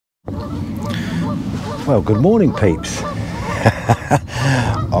Well, good morning, peeps.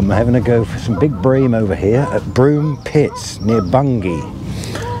 I'm having a go for some big bream over here at Broom pits near Bungay.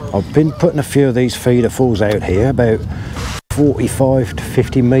 I've been putting a few of these feeder falls out here, about 45 to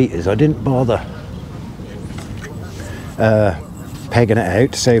 50 metres. I didn't bother pegging it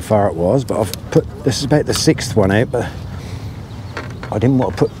out to see how far it was, but I've put, this is about the 6th one out, but I didn't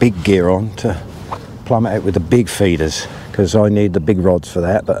want to put big gear on to plumb it out with the big feeders, because I need the big rods for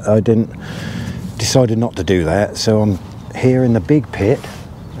that, but I decided not to do that. So I'm here in the big pit.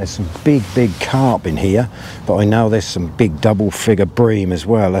 There's some big carp in here, but I know there's some big double figure bream as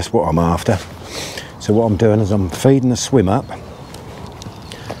well. That's what I'm after. So what I'm doing is I'm feeding the swim up.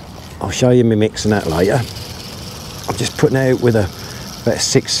 I'll show you me mixing that later. I'm just putting it out with about a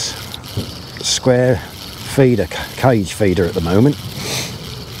 6 square feeder, cage feeder at the moment.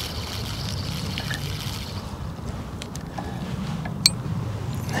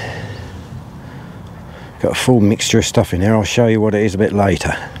 Got a full mixture of stuff in here. I'll show you what it is a bit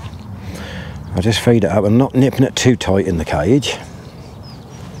later. I'll just feed it up. I'm not nipping it too tight in the cage,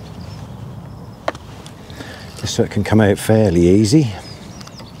 just so it can come out fairly easy.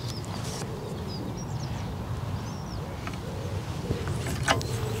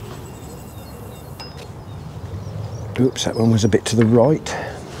 Oops, that one was a bit to the right.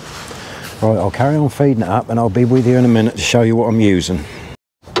 Right, I'll carry on feeding it up and I'll be with you in a minute to show you what I'm using.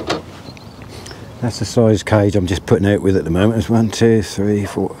 That's the size cage I'm just putting out with at the moment. It's 1, 2, 3,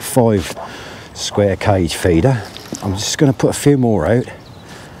 4, 5 square cage feeder. I'm just going to put a few more out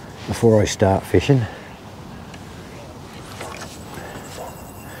before I start fishing.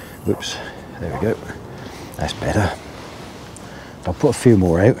 Whoops, there we go. That's better. I'll put a few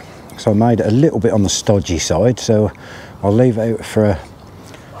more out. So I made it a little bit on the stodgy side, so I'll leave it out for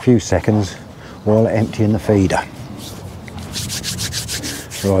a few seconds while emptying the feeder.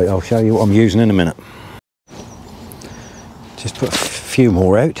 Right, I'll show you what I'm using in a minute. Just put a few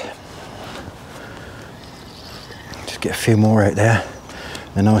more out. Just get a few more out there,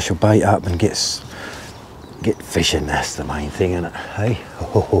 then I shall bait up and get fishing. That's the main thing, isn't it? Hey,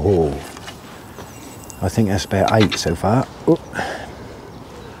 I think that's about 8 so far. Oh,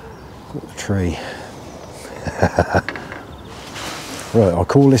 got the tree. Right, I'll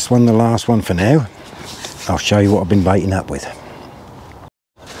call this one the last one for now. I'll show you what I've been baiting up with.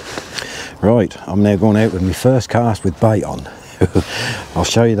 Right, I'm now going out with my first cast with bait on. I'll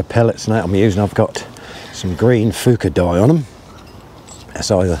show you the pellets and that I'm using. I've got some green Fuka dye on them. That's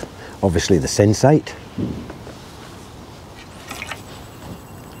either obviously the Sensate.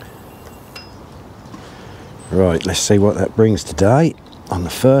 Right, let's see what that brings today on the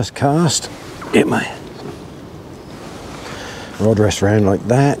first cast. Get my rod rest round like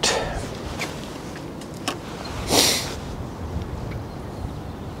that.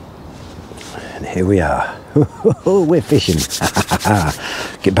 And here we are. We're fishing.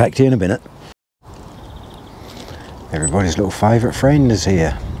 Get back to you in a minute. Everybody's little favourite friend is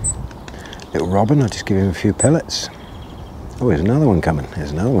here. Little Robin, I'll just give him a few pellets. Oh, there's another one coming.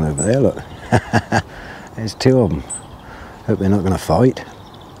 There's another one over there, look. There's 2 of them. Hope they're not going to fight.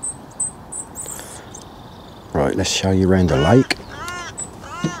 Right, let's show you around the lake.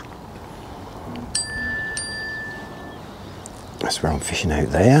 That's where I'm fishing out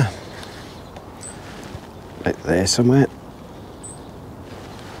there. Out there somewhere.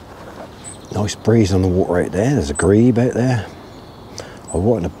 Nice breeze on the water out there. There's a grebe out there. I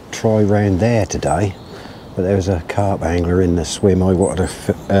wanted to try round there today, but there was a carp angler in the swim I wanted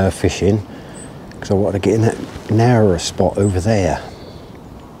to fish in, because I wanted to get in that narrower spot over there.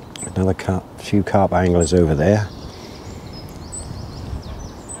 Another few carp anglers over there.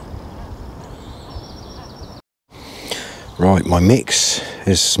 Right, my mix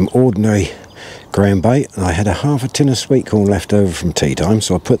is some ordinary ground bait, and I had a half a tin of sweet corn left over from tea time,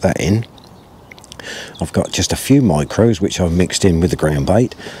 so I put that in. I've got just a few micros which I've mixed in with the ground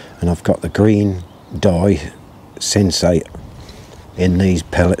bait, and I've got the green dye Sensate in these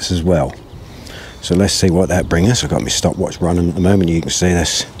pellets as well. So let's see what that brings us. I've got my stopwatch running at the moment. You can see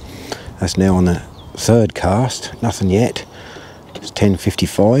this. That's now on the 3rd cast. Nothing yet. It's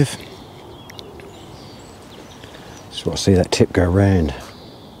 10:55. So I see that tip go round.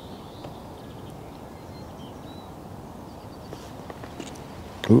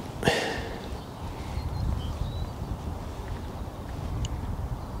 Oop.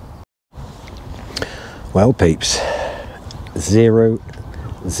 Well, peeps, 0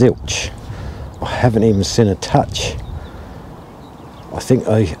 zilch. I haven't even seen a touch. I think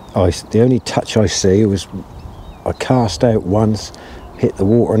the only touch I see was I cast out once, hit the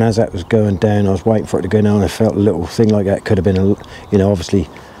water, and as that was going down, I was waiting for it to go down. I felt a little thing like that. Could have been, you know, obviously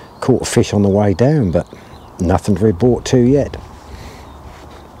caught a fish on the way down, but nothing to report to yet.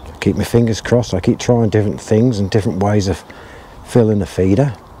 Keep my fingers crossed. I keep trying different things and different ways of filling the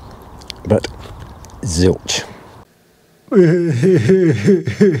feeder, but zilch.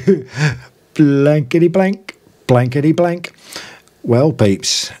 Blankety blank, blankety blank. Well,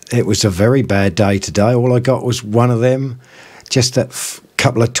 peeps, it was a very bad day today. All I got was one of them, just a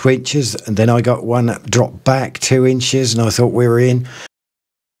couple of twinches, and then I got one that dropped back 2 inches, and I thought we were in.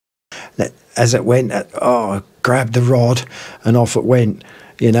 As it went, I grabbed the rod, and off it went.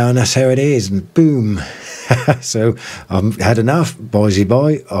 You know, and that's how it is, and boom. So I've had enough.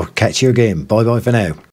 Bye-bye. I'll catch you again. Bye-bye for now.